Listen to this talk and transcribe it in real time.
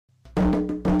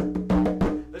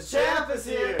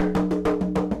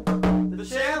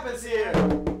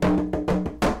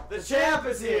champ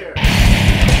is here!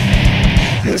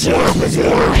 The champ is here!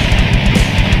 The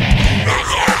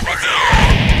champ is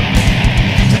here!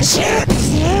 The champ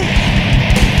is here!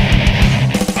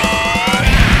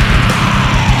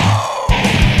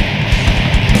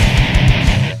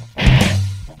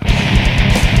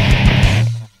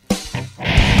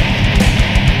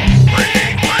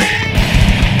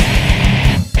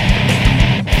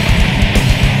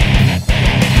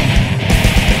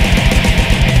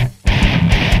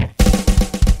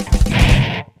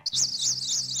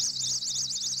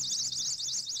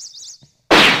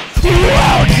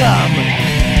 Welcome!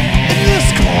 In this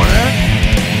corner,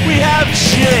 we have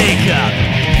Jacob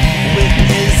with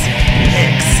his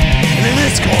picks. And in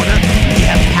this corner, we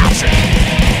have Patrick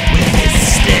with his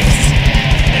sticks.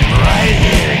 And right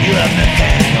here, you have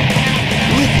Nathaniel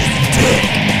with his dick.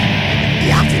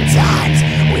 Oftentimes,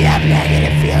 we have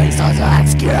negative feelings towards our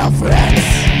ex-girlfriends.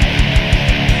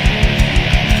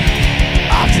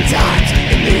 Oftentimes,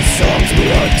 in these songs, we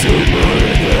are too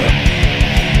murder.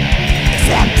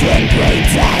 Except in Green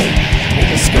Day, we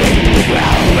just scream and we growl.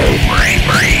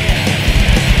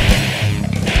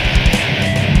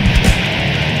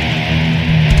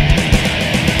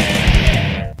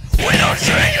 We don't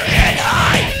drink or get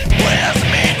high. What does it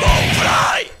mean we'll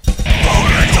fly?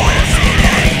 Hogan told us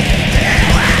today. And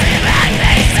we're back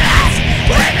faces.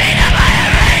 We're beat up by the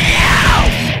radio.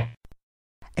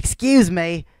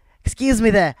 Excuse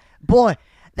me there. Boy,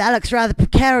 that looks rather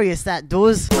precarious, that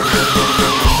does.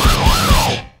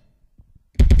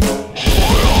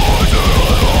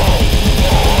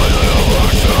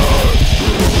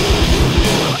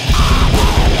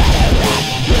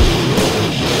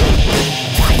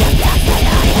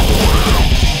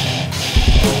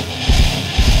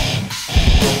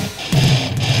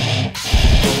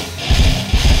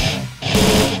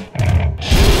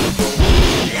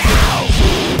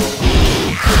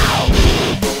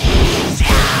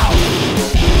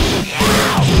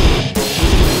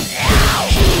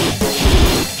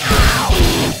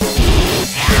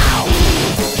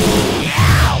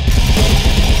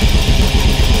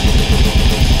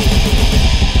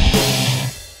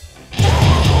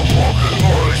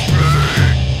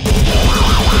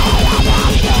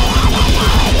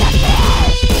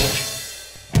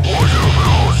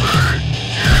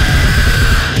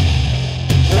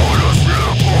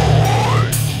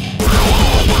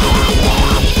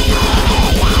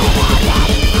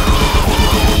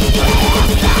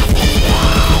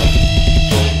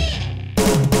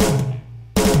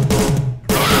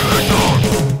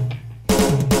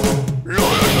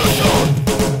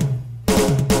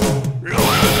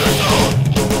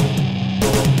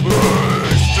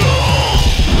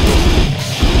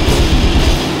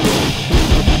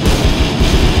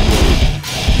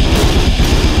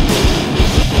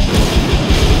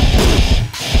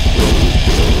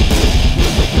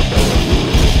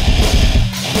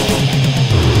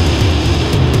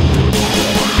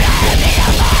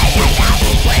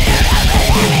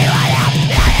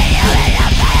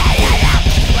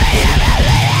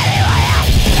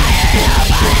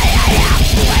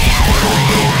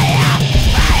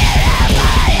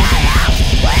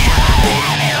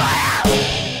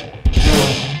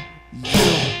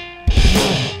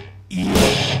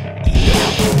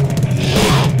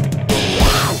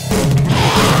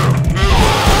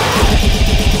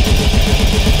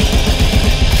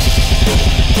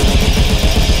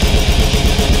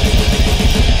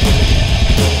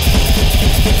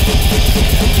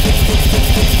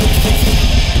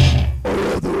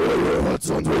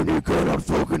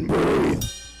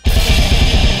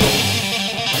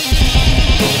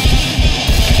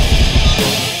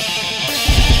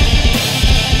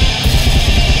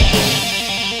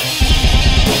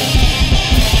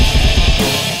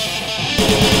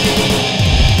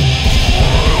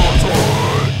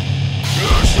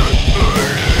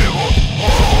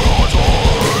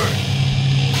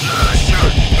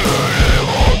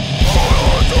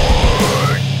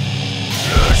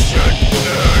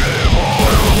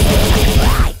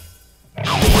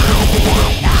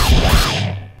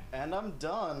 And I'm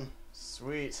done.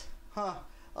 Sweet. Huh.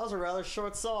 That was a rather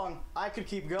short song. I could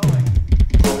keep going.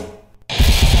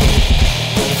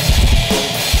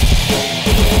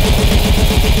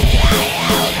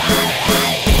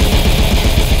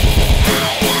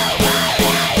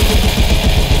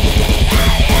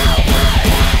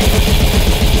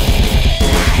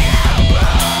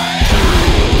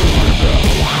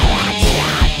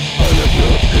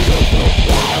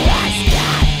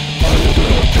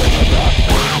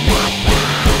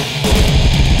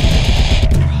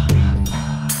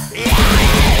 Yeah!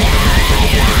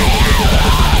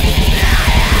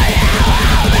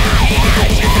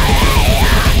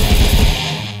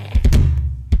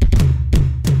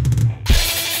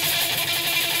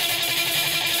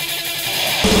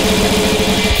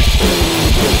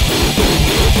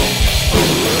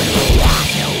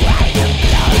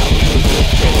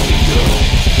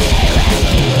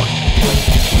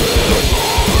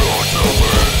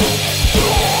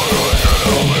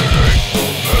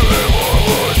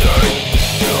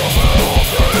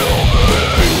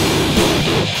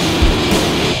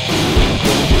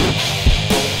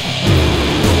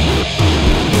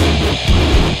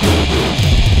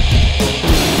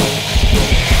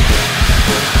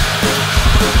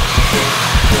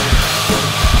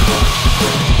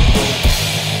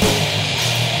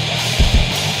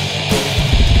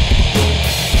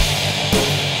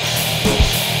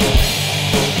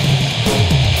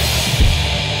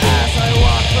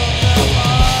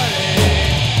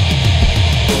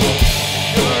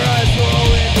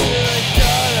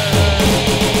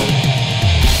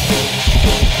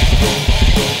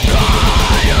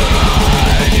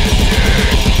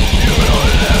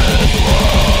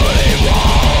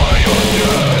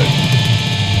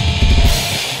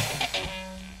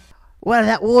 Well,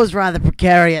 that was rather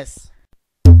precarious.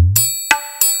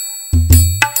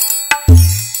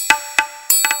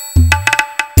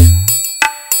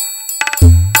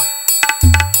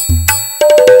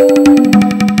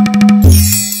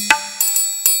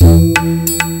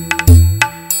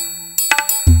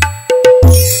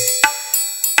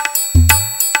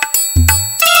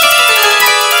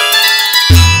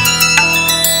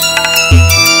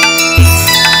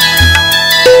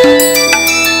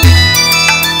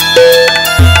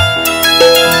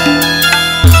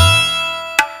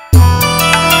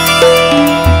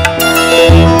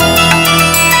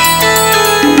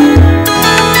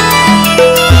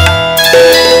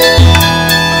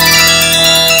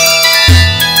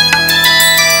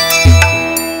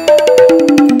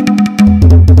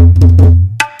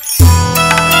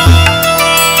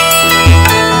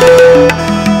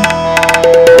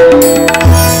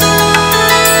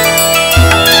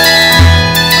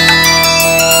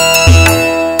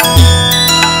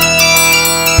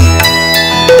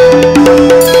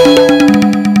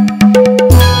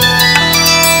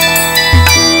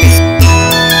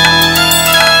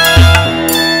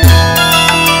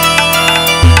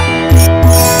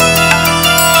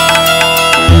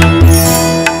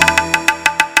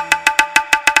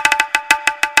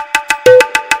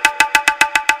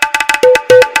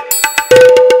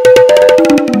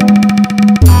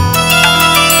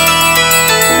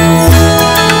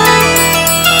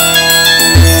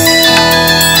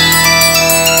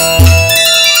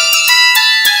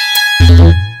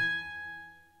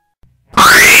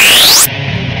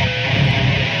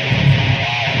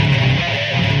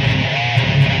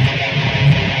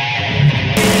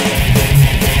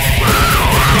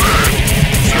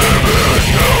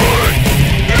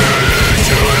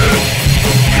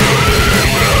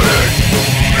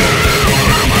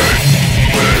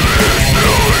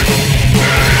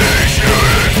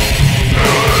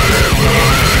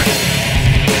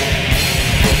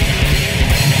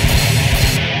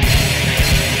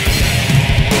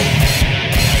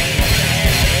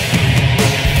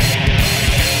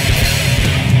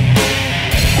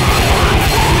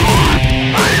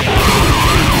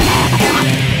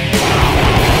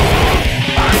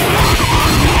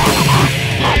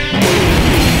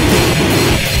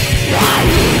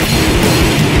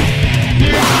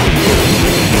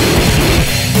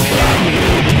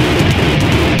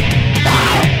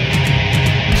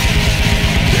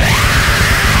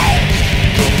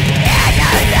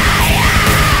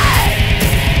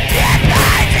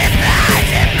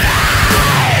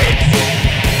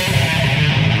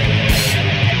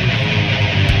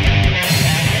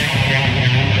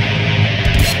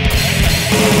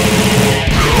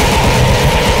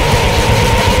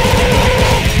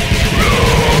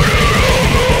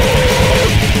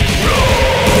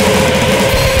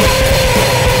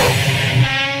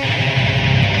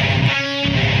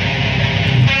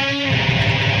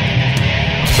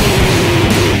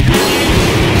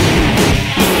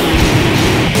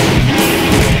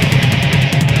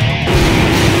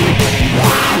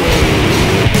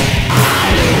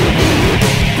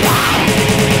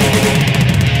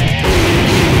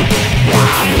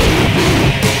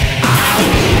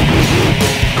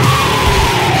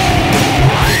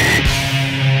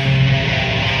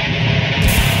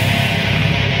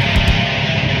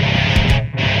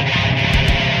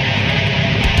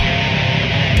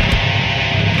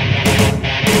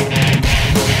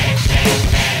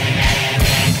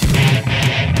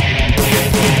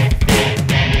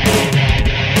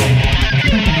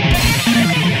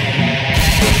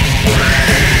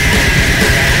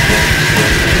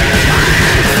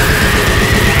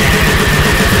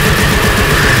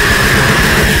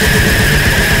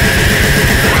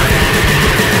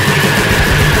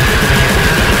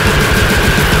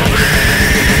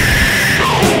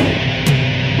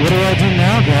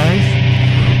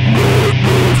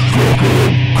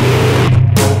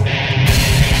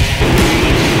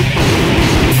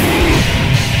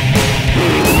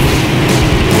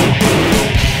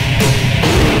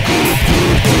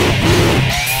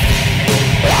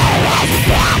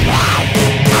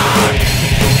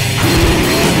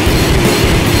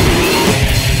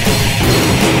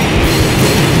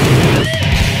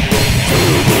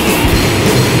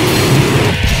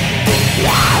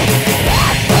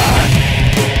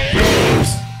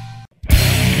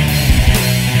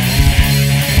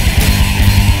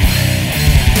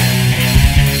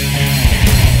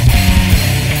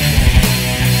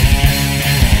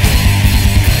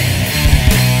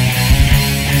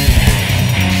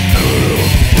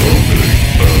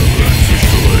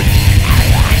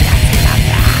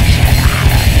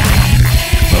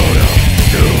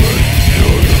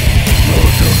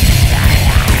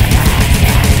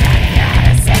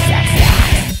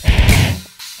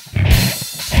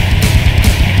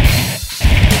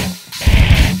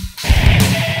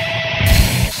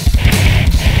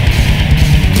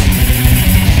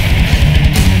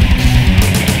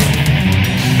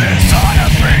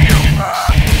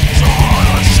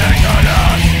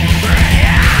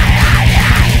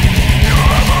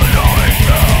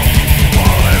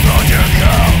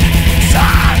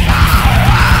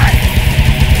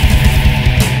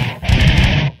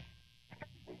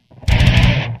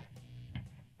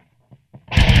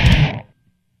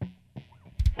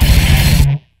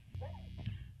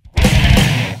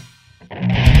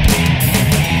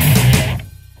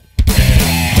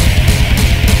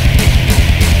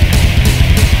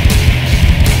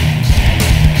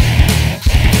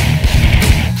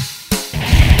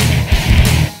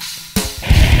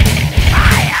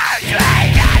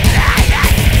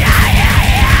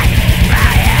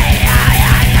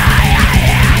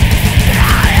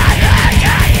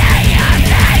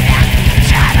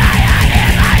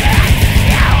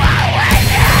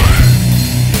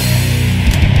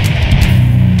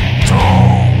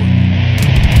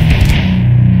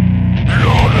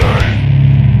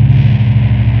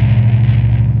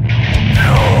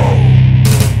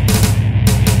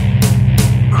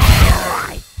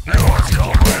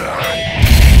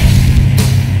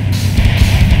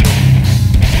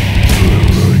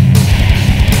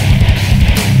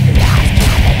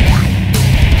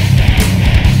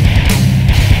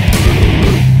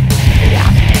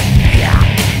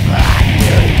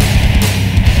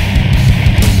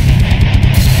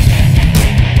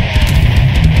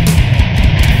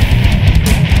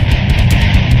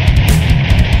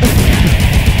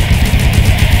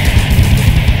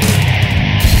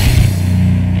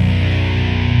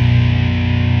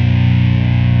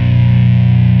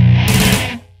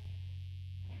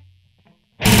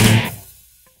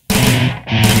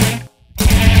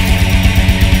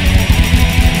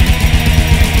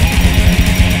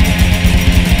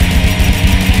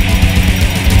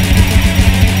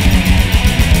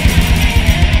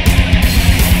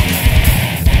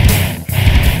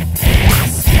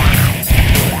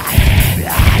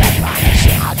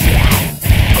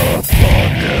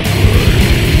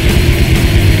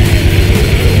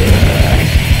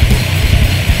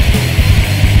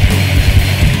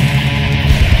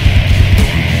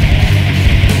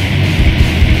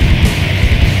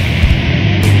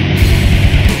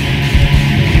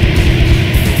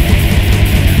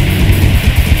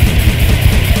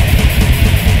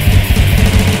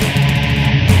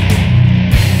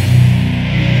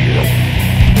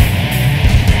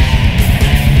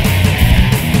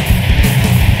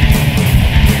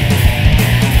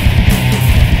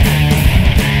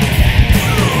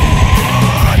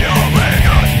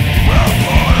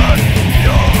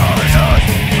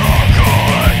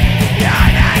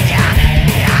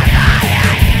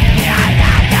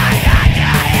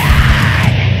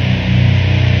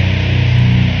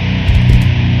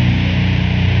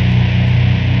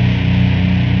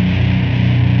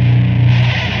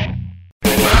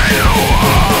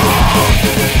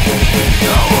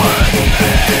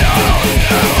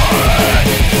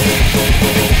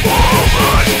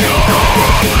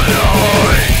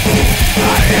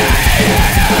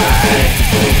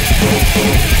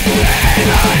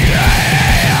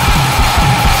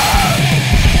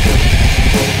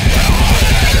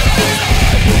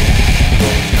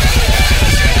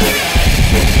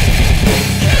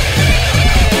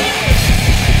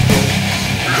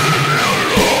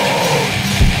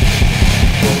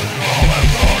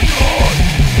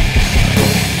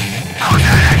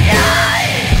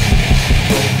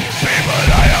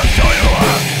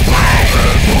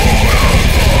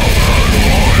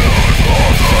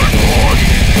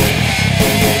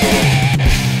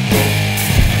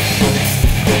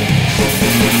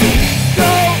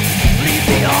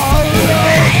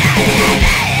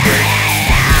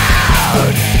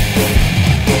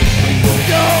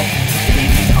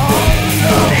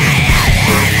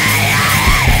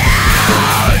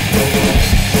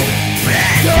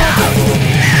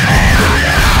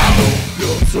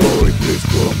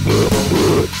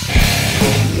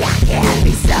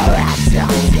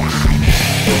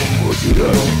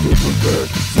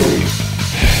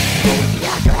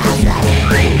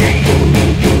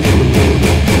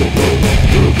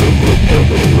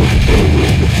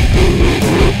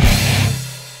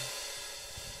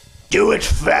 sandwich,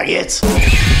 faggot!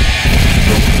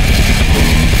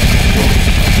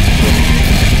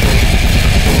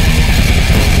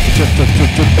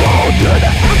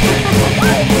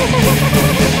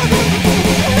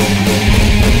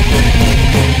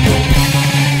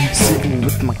 Sitting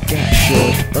with my cat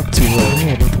short up to her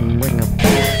head, looking ring her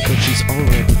back, cause she's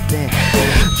already dead.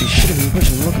 She should have been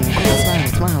pushing, looking across,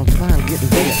 smile, getting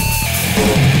bigger.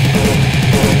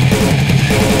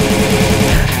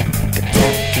 I took a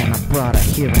tack and I brought her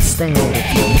here instead. If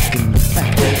you look in the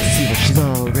back, see that she's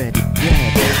already dead.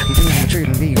 I'm thinking I'm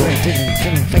treating me right,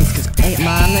 didn't face, cause ain't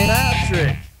my name.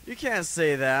 Patrick, you can't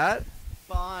say that.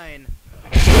 Fine.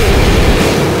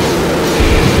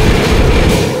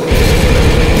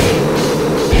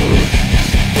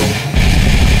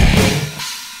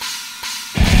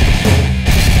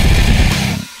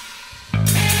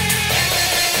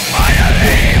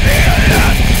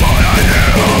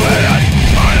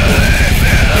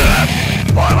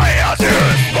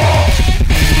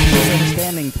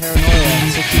 Misunderstanding,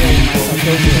 paranoia, situating my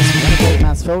psychosis, renovate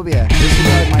mass phobia,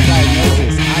 disregard my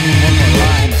diagnosis, I need one more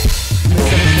line.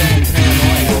 Misunderstanding,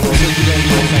 paranoia,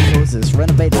 situating my psychosis,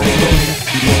 renovate my phobia,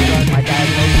 disregard my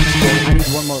diagnosis, I need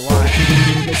one more line.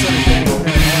 Misunderstanding,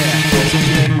 paranoia,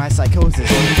 situating my psychosis,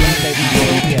 renovate my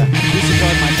phobia,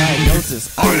 disregard my diagnosis,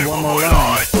 I need one more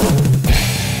line.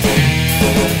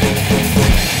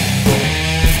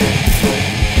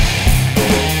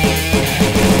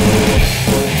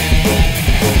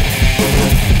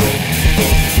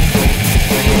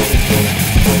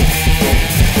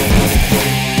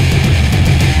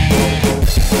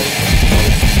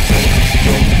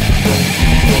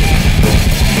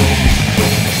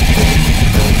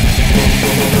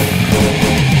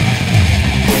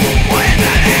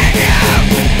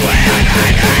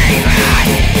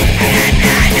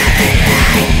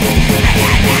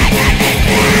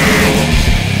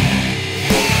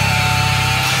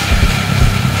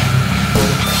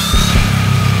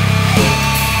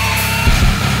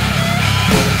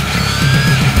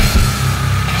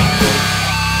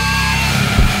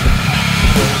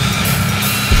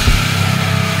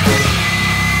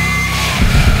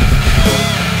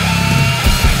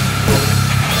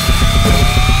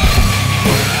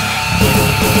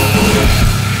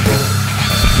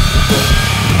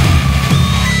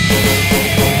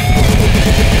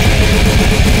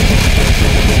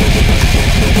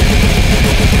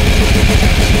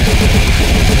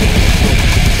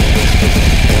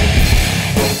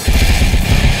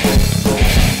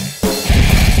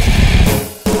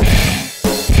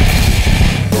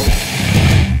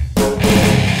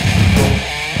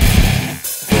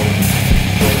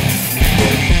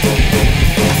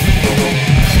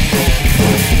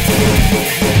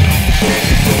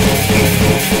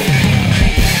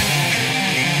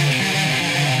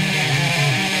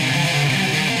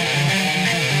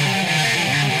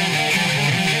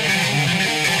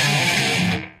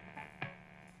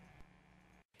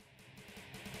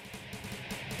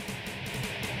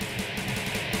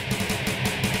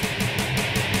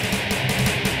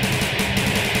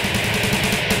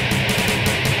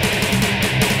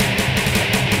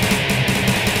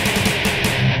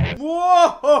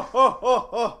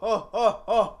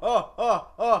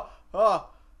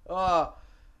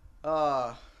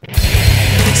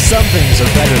 Some things are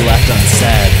better left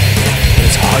unsaid.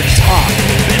 It's hard to talk,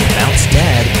 then bounce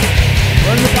dead.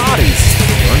 Burn the bodies,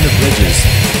 burn the bridges.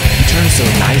 You turn so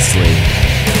nicely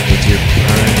with your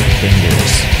burned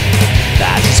fingers.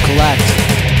 Badges collect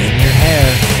in your hair.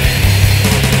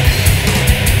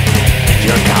 And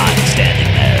you're not standing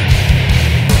there.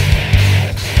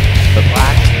 The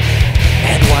black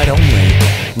and white only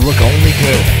look only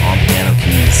good on piano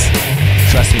keys.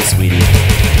 Trust me, sweetie,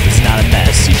 this is not a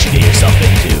mess you should get yourself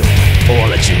into,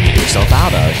 or that you get yourself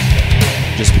out of.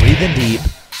 Just breathe in deep,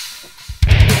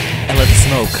 and let the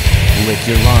smoke lick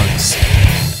your lungs.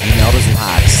 You melt as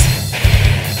wax.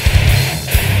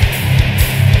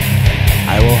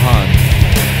 I will hung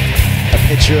a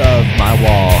picture of my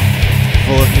wall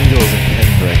full of needles and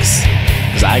pinpricks,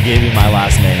 because I gave you my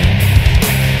last name,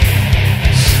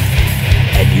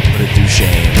 and you put it through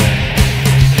shame.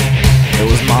 It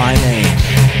was my name,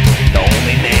 the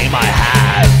only name I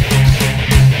have.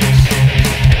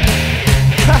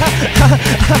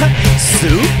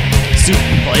 Soup? Soup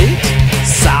plate?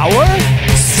 Sour?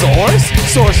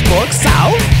 Source book?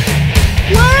 South?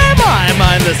 Where am I? Am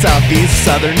I in the southeast,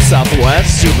 southern,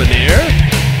 southwest? Souvenir?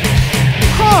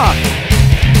 Huh.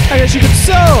 I guess you could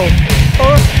sow.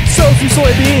 Or sow some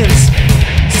soybeans.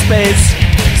 Spade?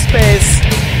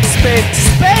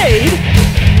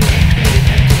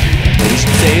 You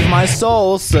should save my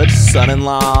soul, such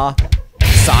son-in-law.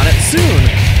 Sonnet soon.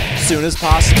 soon as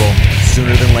possible,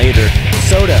 sooner than later.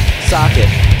 Soda, socket,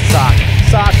 sock,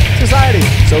 sock, society,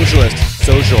 socialist,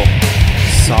 social,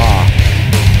 saw.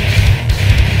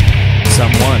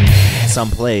 Someone,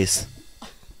 someplace,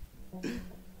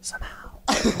 somehow.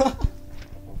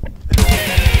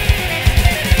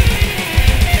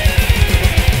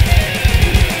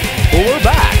 Well, we're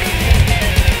back.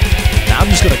 Now I'm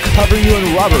just gonna cover you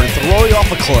in rubber and throw you off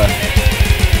a cliff.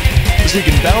 So you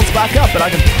can bounce back up and I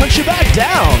can punch you back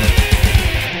down.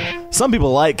 Some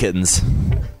people like kittens.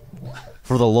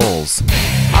 For the lulz.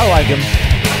 I like them.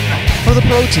 For the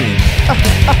protein.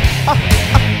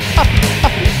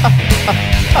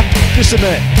 Just a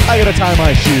minute. I gotta tie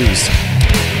my shoes.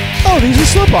 Oh, these are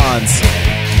slip-ons.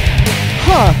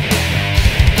 Huh.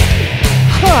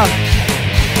 Huh.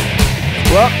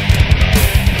 Well,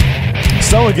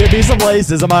 someone give me some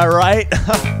laces, am I right?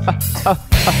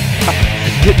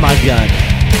 Get my gun.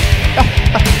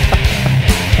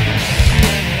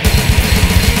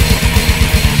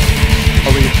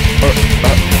 Are we...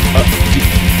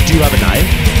 do you have a knife?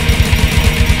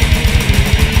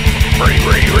 Ready.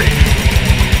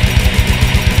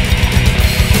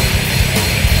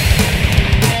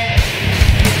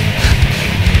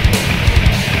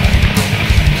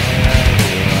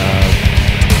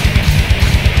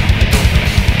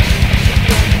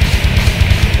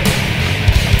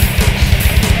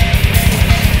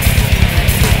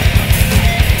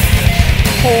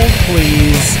 Hold,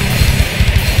 please.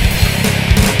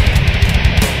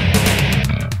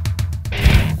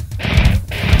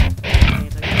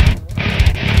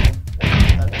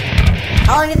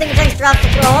 How long do you think it takes for us to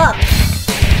throw up?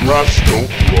 Rats don't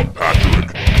throw up, Patrick.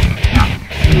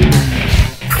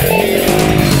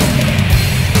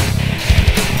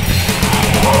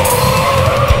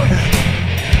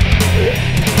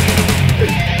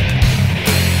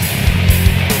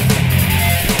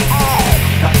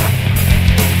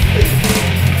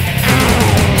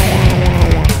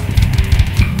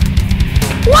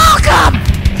 Welcome!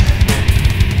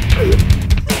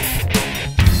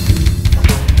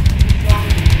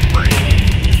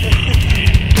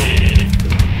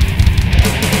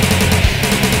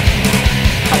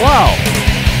 Hello.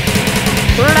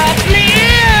 Let me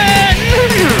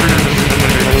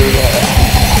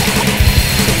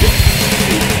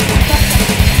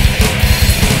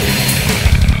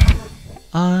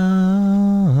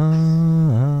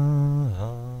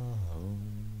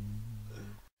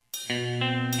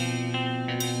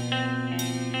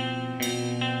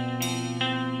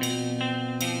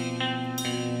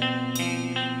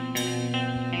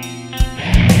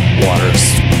Water's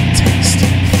sweet taste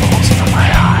falls from my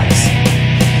eyes.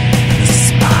 And the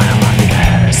smile on your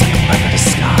hair is like a clever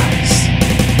disguise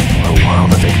for a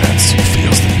world of ignorance who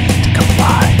feels the need to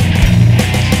comply.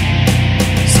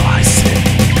 So I sit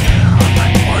on my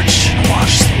porch and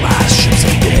watch the last ships of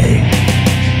the day.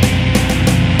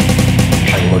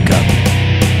 I look up,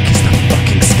 kiss the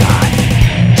fucking sky,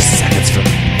 just seconds from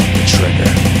the trigger.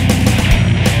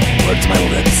 Words my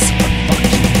lips, but fuck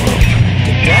you, world.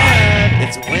 Dad,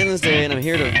 it's Wednesday and I'm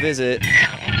here to visit.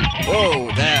 Whoa,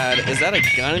 Dad, is that a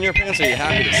gun in your pants or are you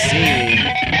happy to see me?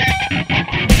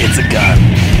 It's a gun,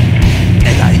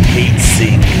 and I hate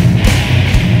seeing you.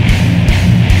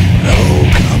 Oh,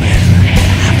 come in,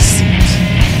 have a seat.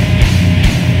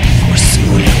 For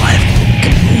soon your life will be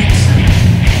complete.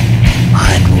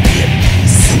 Mine will be at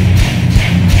peace.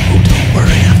 Oh, don't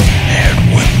worry, I've prepared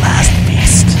one last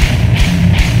feast.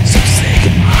 So say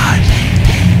goodbye to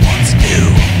what you once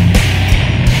knew.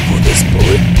 For this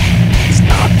bullet is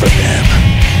not for them.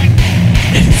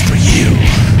 It is for you.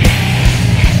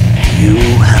 You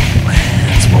have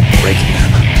plans, we'll break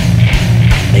them.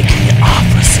 Make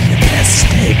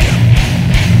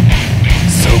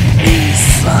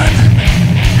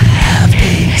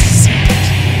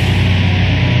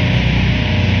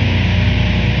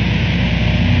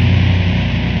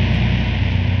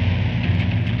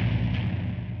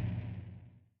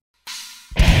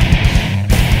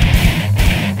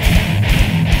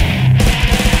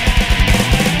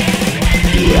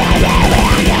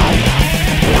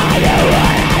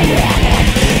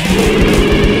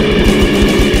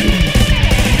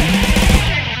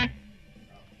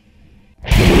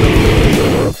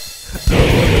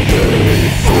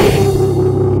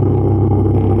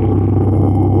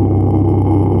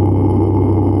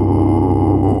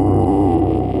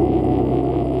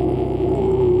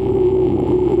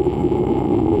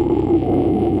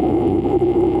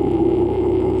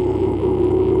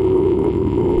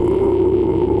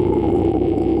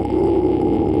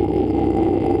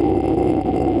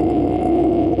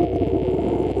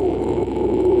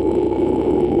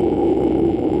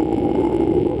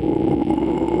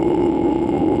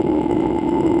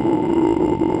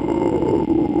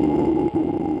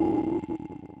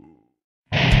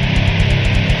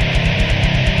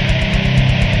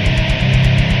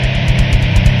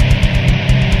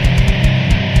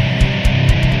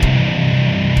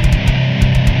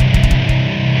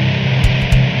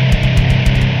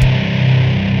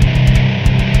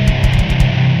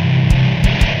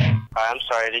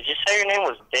name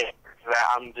was Dick.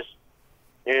 I'm just,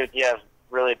 dude, you have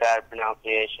really bad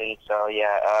pronunciation, so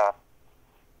yeah,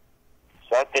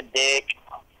 suck a dick.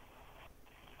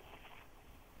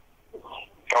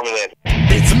 Call me later.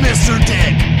 It's Mr.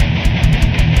 Dick!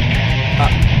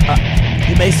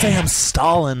 You may say I'm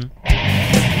Stalin,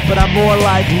 but I'm more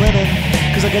like Lenin,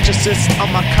 cause I get your cyst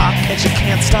on my cock and you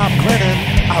can't stop grinning.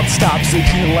 I'll stop so you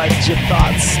can collect your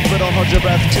thoughts, but don't hold your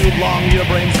breath too long, your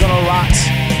brain's gonna rot.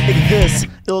 Take this,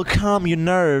 it'll calm your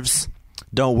nerves.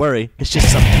 Don't worry, it's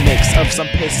just some mix of some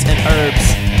piss and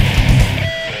herbs.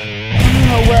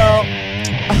 Oh, well,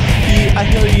 I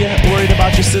hear you're worried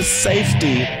about your sis'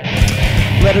 safety.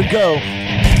 Let her go,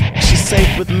 she's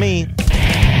safe with me.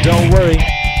 Don't worry,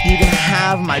 you can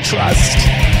have my trust.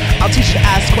 I'll teach you to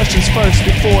ask questions first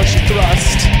before she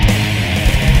thrust.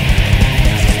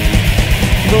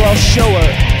 Well, I'll show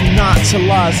her not to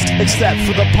lust, except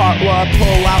for the part where I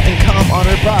pull out and come on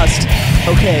her bust.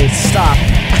 Okay, stop.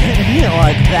 I didn't mean it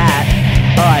like that.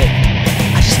 Alright,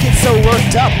 I just get so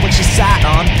worked up when she sat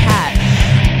on Pat.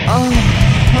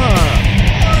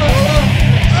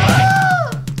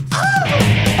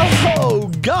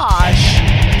 Oh, gosh.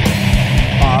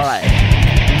 Alright,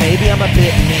 maybe I'm a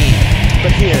bit mean,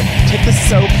 but here, take the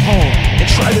soap home and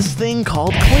try this thing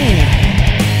called clean.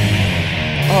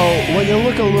 Oh, well, you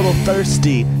look a little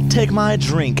thirsty. Take my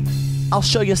drink. I'll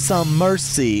show you some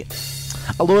mercy.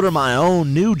 I'll order my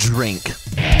own new drink.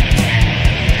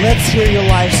 Let's hear your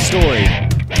life story.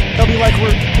 It'll be like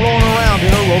we're rolling around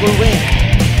in a roller rink.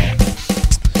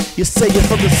 You say you're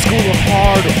from the school of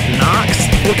hard knocks?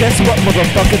 Well, guess what,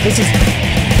 motherfucker? This is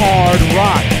hard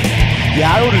rock.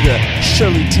 Yeah, I ordered a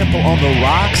Shirley Temple on the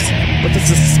rocks, but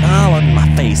there's a smile on my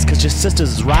face, cause your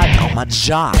sister's riding on my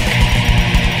jock.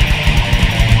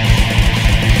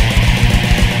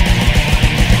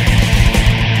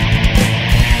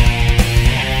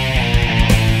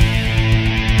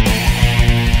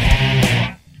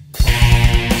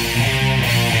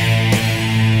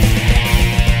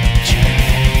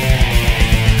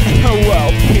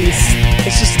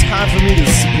 It's just time for me to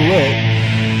split.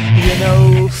 You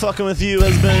know, fucking with you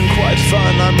has been quite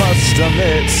fun, I must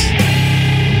admit.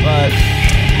 But,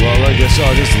 well, I guess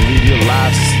I'll just leave you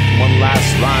one last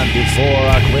rhyme before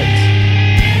I quit.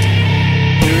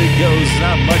 Here it goes,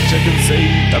 not much I can say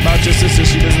about your sister,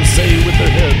 she doesn't say with her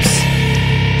hips.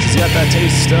 She's got that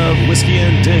taste of whiskey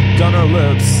and dick on her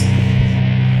lips.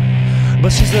 But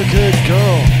she's a good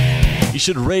girl, you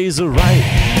should raise her right.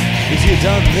 If you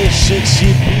done this shit,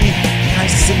 she'd be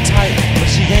nice and tight. But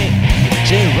she ain't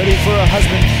ready for a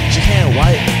husband. She can't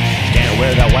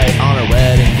wear that white on her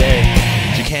wedding day.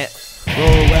 She can't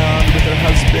roll around with her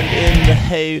husband in the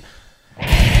hay.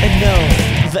 And know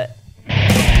that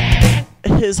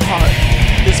his heart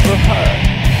is for her,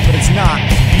 but it's not.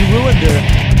 You ruined her.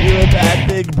 You're a bad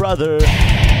big brother.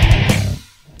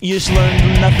 You just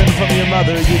learned nothing from your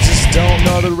mother. You just don't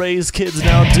know how to raise kids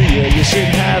now, do you? You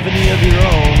shouldn't have any of your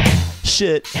own.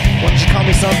 Shit, why don't you call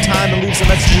me sometime and leave some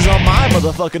messages on my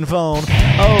motherfucking phone?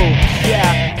 Oh,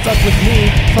 yeah, fuck with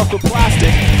me, fuck with plastic,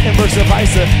 and versa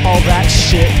versa, all that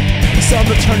shit. So I'm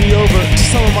gonna turn you over to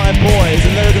some of my boys,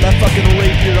 and they're gonna fucking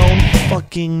rape your own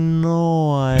fucking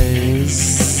noise.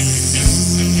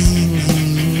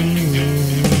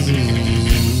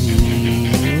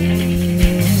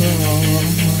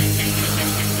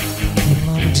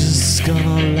 I'm just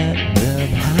gonna let them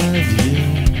have you.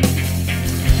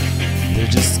 They're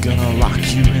just gonna lock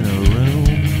you in a room.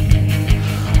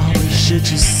 All the shit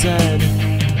you said,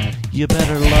 you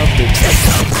better love the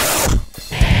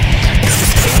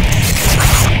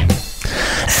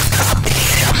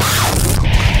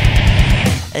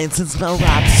And since my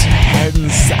rap's heading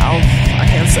south, I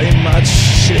can't say much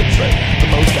shit, but the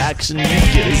most action you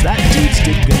get is that dude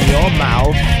stick in your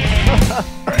mouth.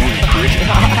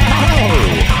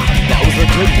 That was a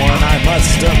good one, I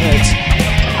must admit.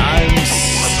 I'm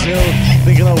still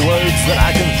thinking of words that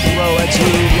I can throw at you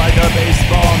like a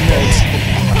baseball net.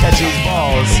 Catches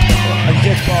balls and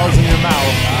get balls in your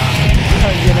mouth.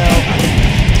 You know,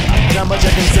 not much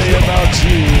I can say about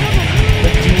you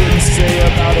that you wouldn't say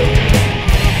about it.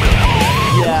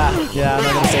 Yeah, I'm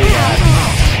not gonna say that.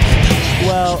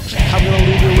 Well, I'm gonna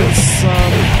leave you with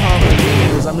some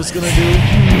harmonies. I'm just gonna do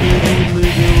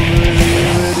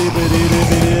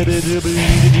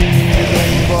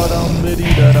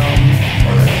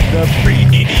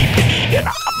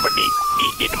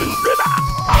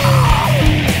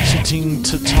ching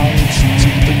to tong ching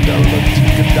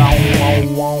to down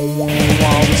wow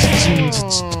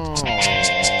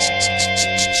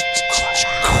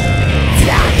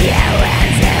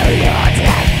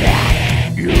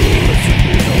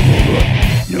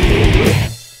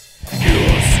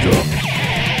You're stuck.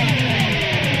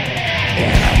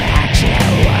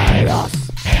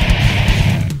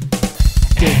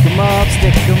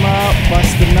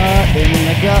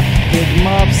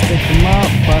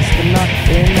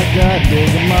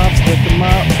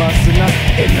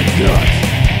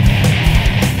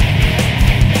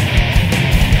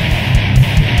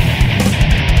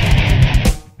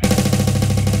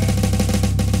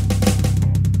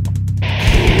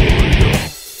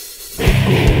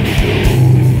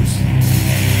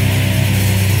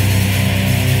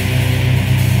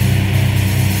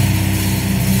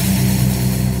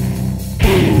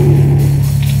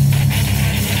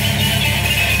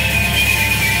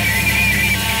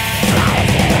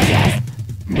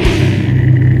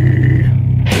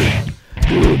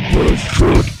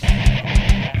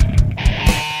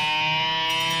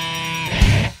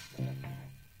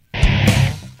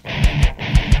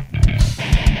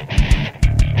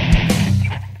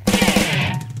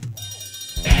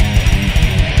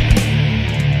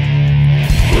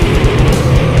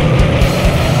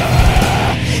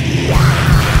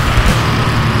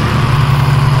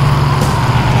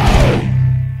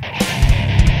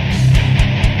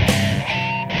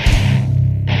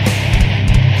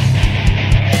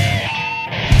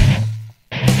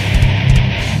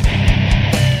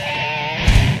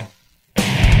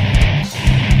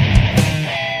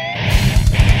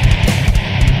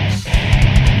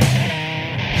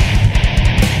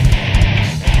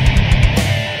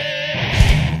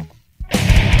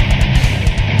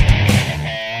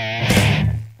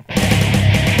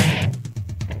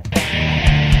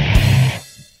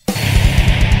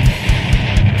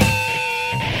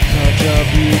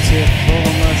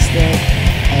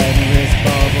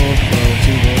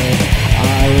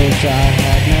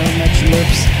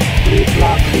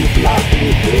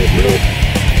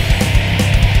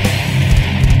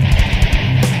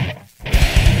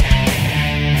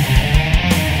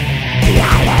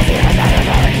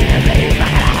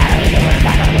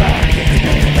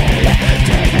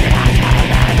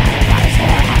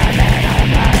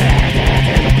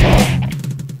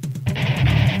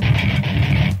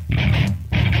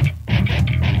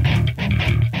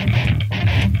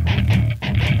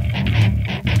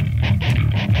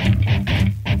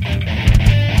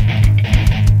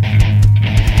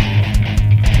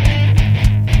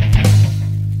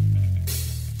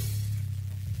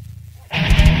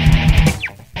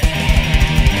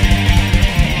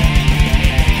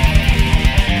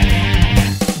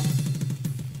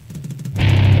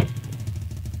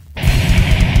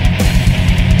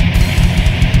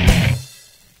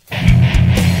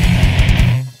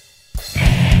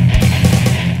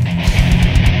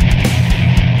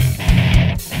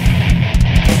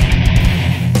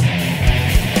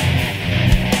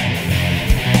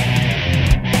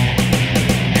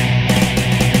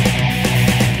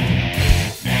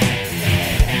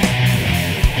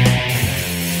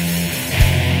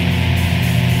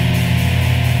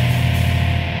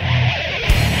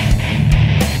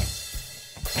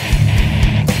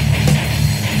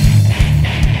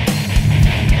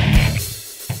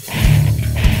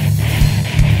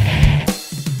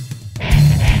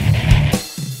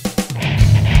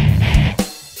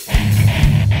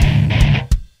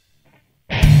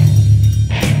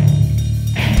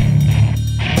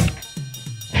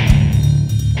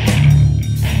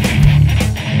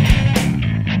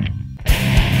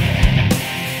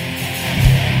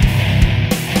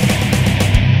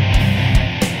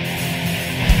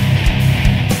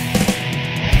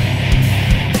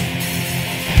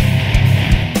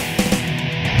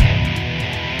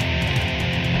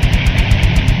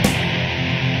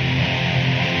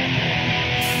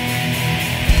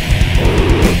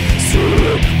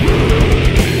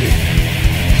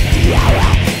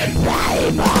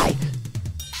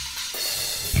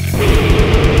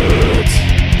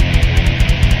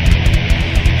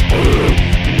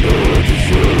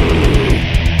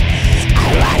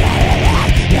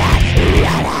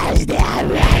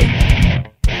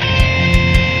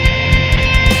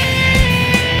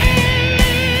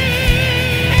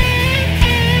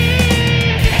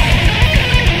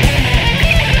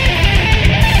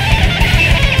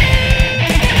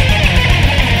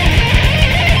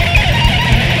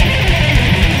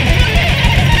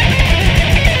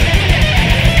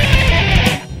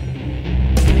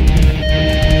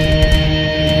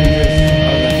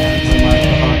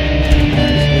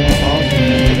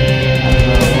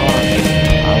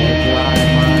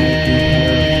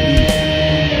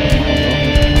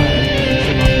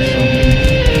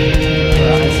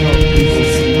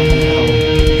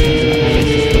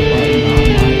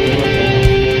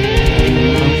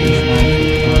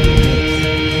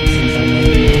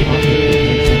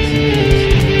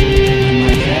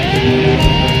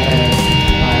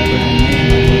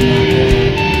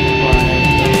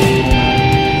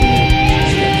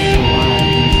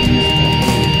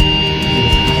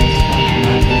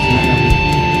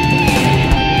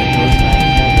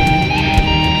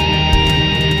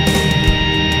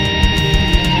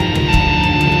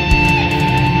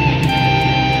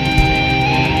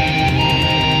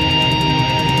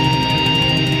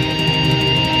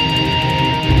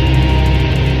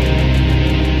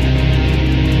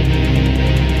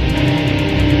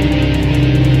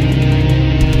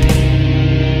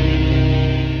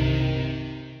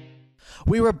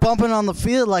 we're bumping on the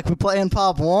field like we're playing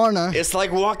Pop Warner. It's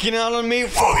like walking out on me.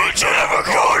 Fucking Jennifer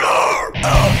Carter.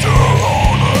 After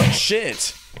all the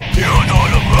Shit. you done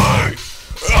to me,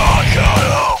 I can't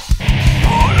help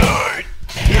but hate.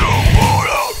 You pulled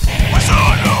out with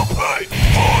no pain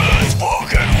for this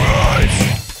fucking race.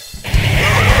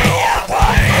 You don't help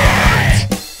but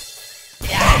hate.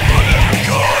 I'm gonna never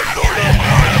God, Lord, I'm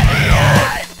gonna be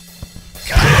on.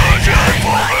 Cause I'm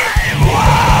fucking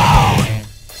wild.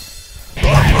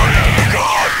 I'm gonna never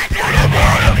God, Lord, I'm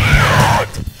gonna be on.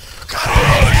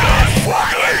 Cause I'm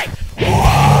fucking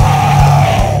wild.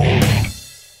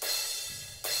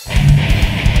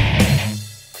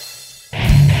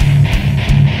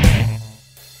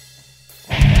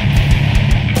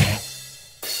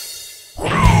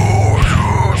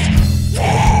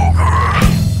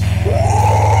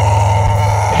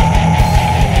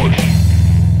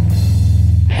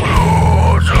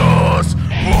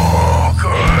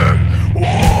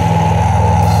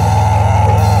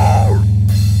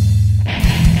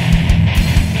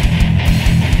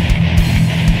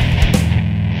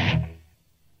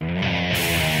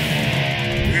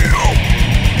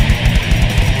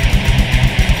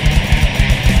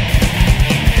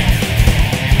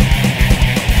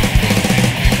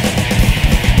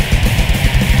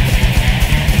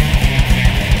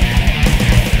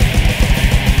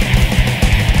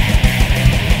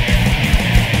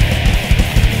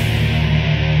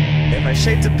 If I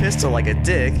shaped a pistol like a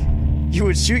dick, you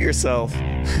would shoot yourself.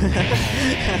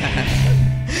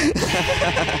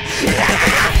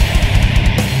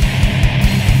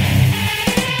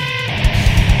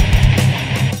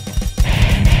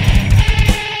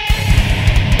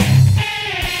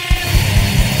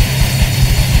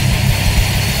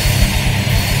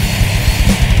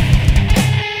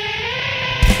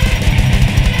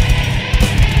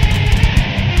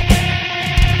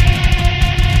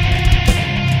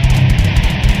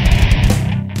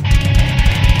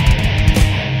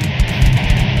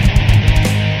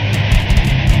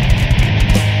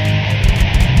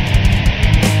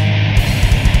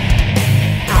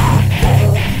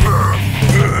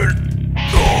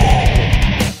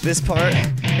 This part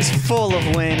is full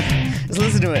of wind. Just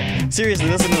listen to it. Seriously,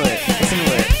 listen to it. Listen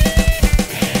to it.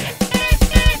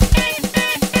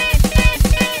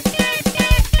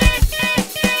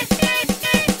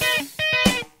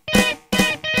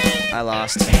 I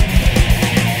lost.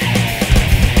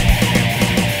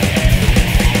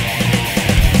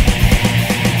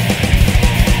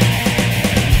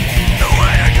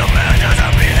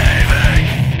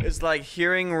 It's like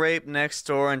hearing rape next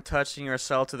door and touching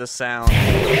yourself to the sound.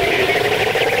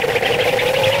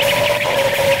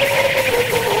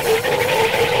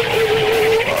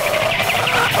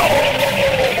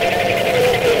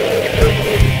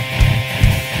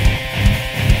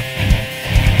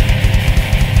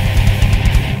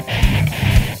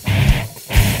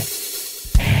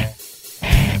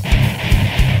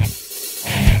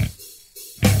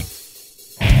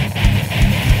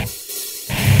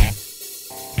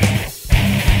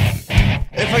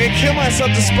 If I could kill myself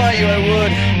to spite you, I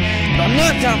would. But I'm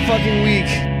not that fucking weak.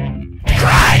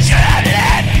 Christ, you have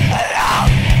let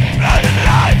alone. Blood and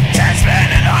life,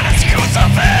 suspended on a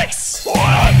crucifix.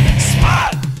 One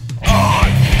spot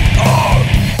on our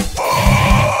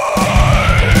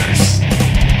face.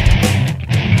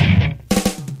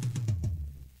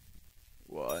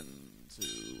 1,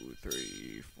 2,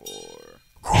 3, 4.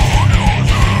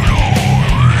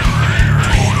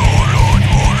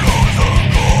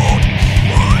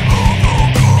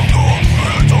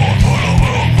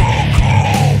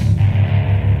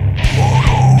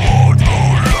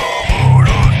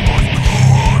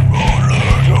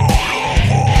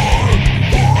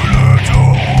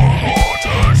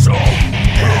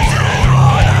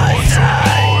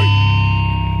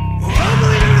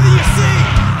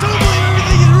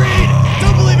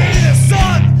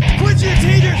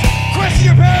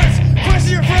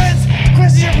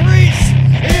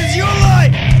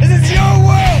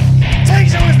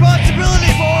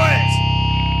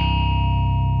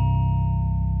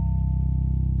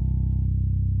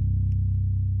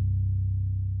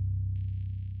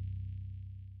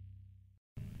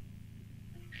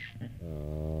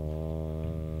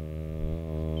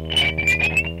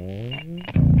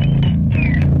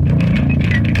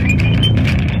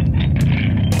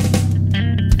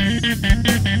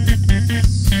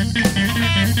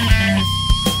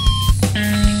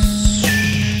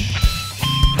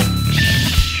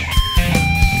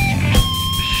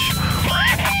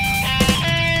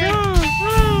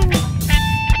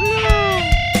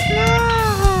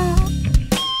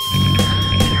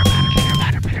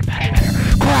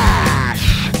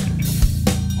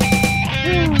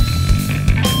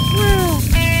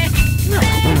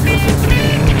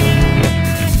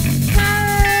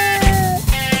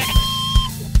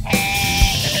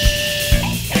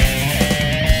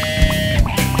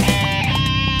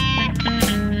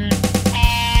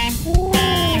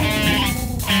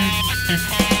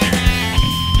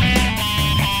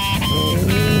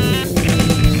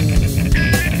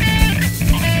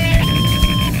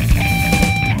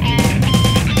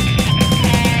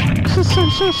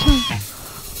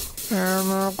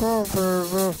 And I'll go for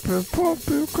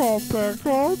puppy,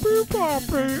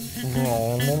 puppy.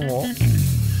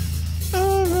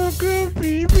 I'm a good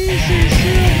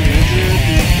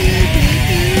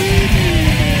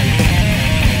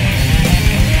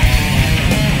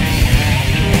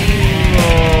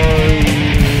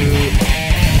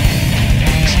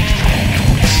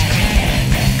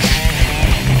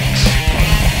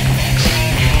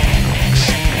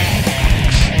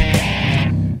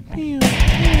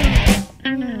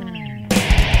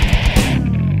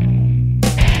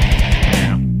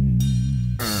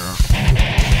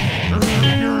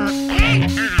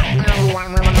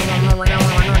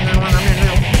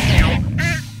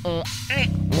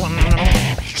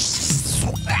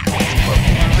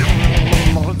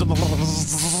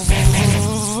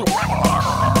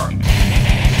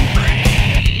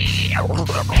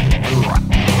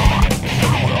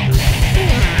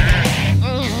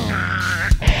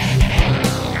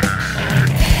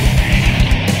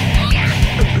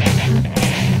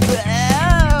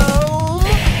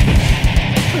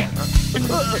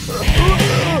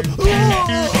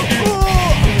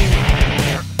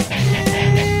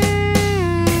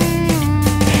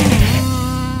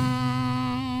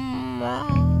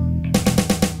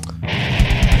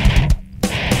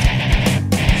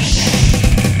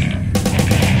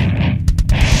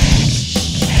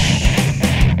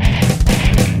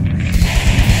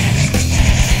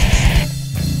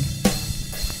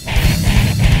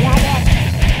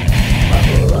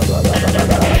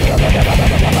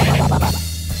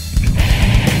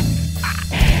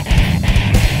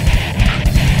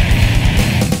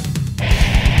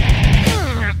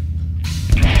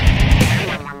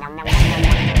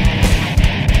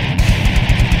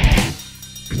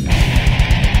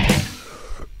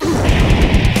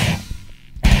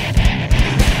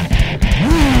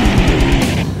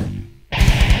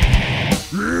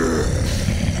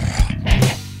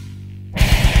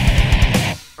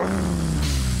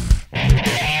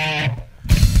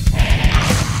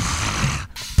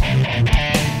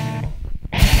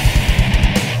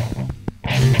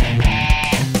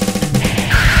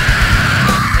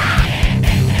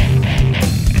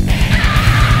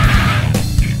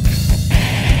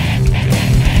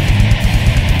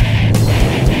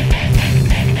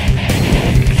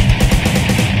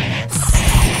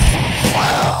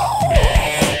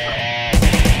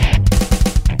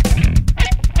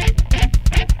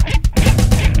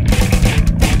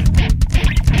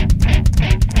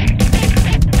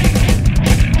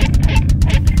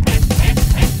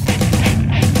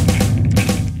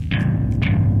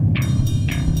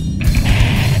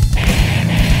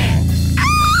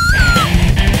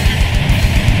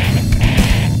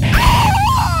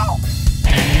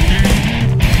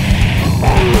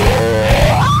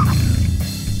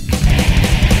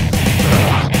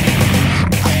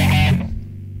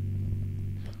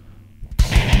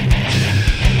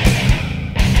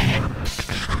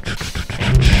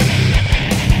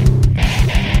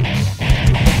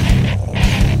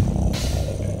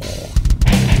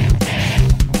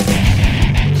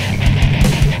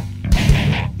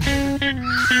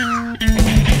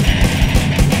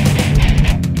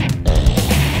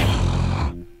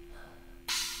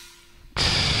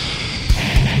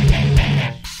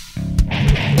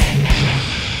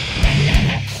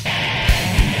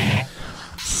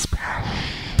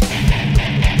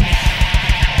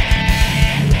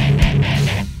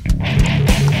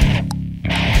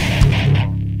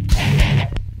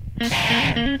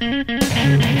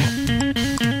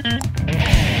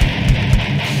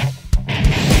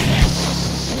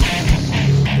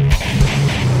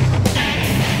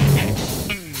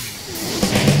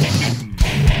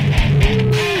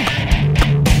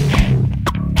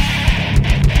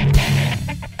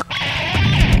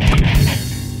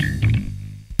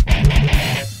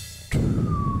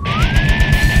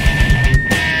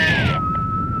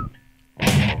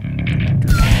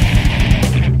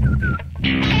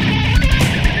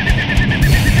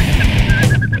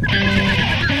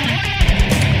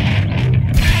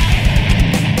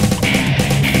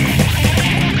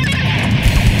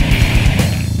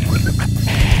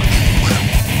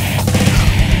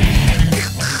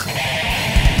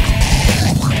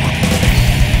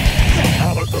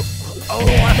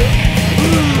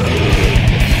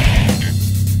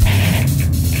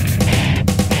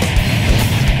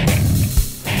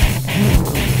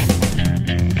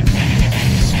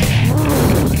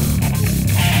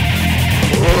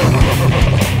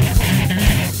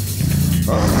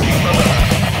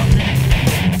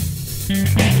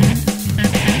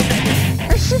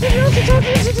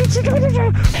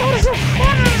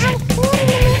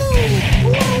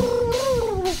Oh,